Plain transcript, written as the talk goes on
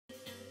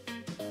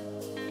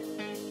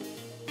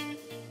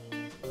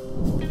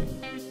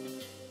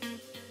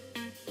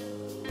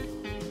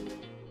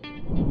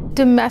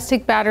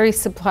domestic battery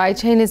supply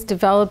chain is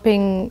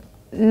developing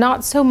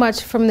not so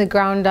much from the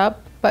ground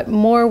up, but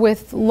more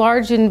with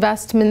large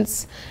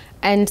investments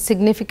and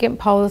significant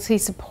policy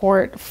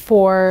support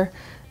for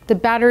the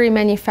battery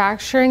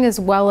manufacturing as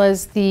well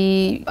as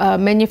the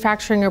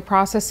manufacturing or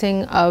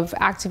processing of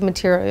active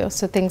materials,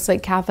 so things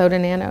like cathode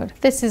and anode.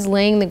 This is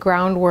laying the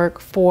groundwork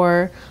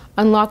for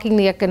unlocking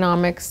the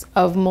economics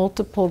of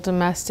multiple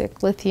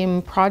domestic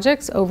lithium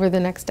projects over the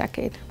next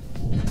decade.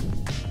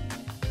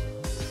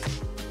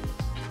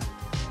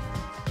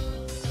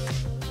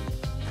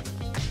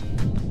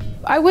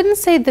 I wouldn't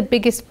say the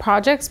biggest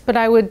projects, but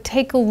I would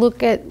take a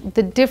look at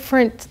the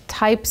different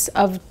types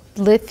of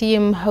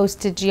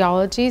lithium-hosted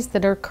geologies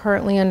that are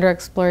currently under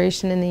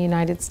exploration in the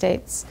United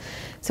States.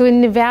 So in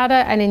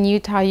Nevada and in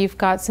Utah, you've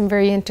got some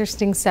very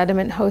interesting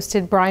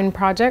sediment-hosted brine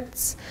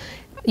projects.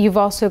 You've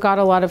also got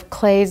a lot of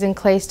clays and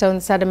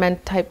claystone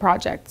sediment type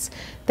projects.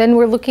 Then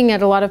we're looking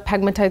at a lot of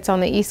pegmatites on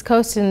the East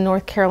Coast in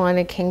North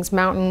Carolina, Kings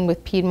Mountain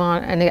with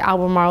Piedmont and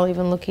Albemarle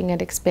even looking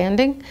at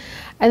expanding.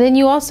 And then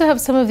you also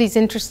have some of these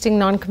interesting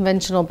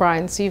non-conventional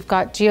brines. So you've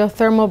got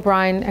geothermal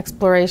brine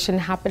exploration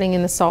happening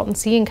in the Salton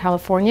Sea in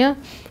California,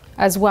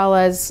 as well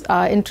as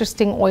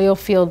interesting oil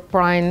field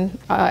brine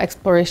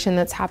exploration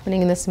that's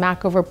happening in the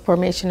Smackover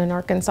Formation in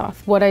Arkansas.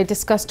 What I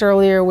discussed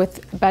earlier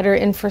with better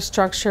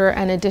infrastructure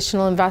and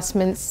additional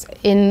investments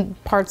in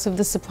parts of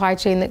the supply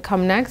chain that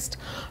come next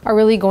are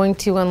really going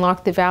to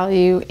unlock the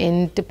value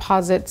in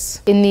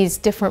deposits in these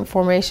different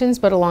formations,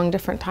 but along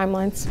different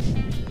timelines.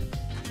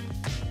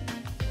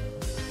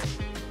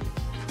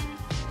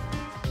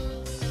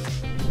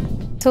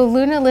 So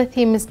Luna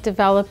Lithium is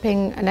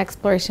developing an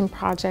exploration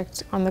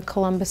project on the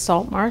Columbus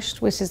Salt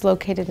Marsh, which is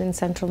located in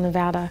central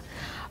Nevada.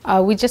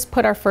 We just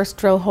put our first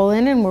drill hole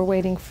in and we're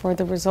waiting for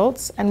the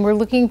results. And we're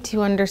looking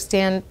to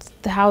understand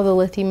how the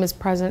lithium is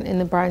present in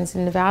the brines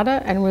in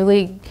Nevada and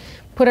really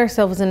put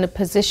ourselves in a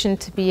position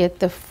to be at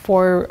the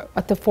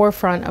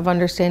forefront of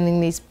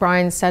understanding these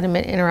brine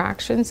sediment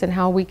interactions and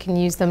how we can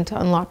use them to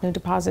unlock new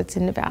deposits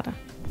in Nevada.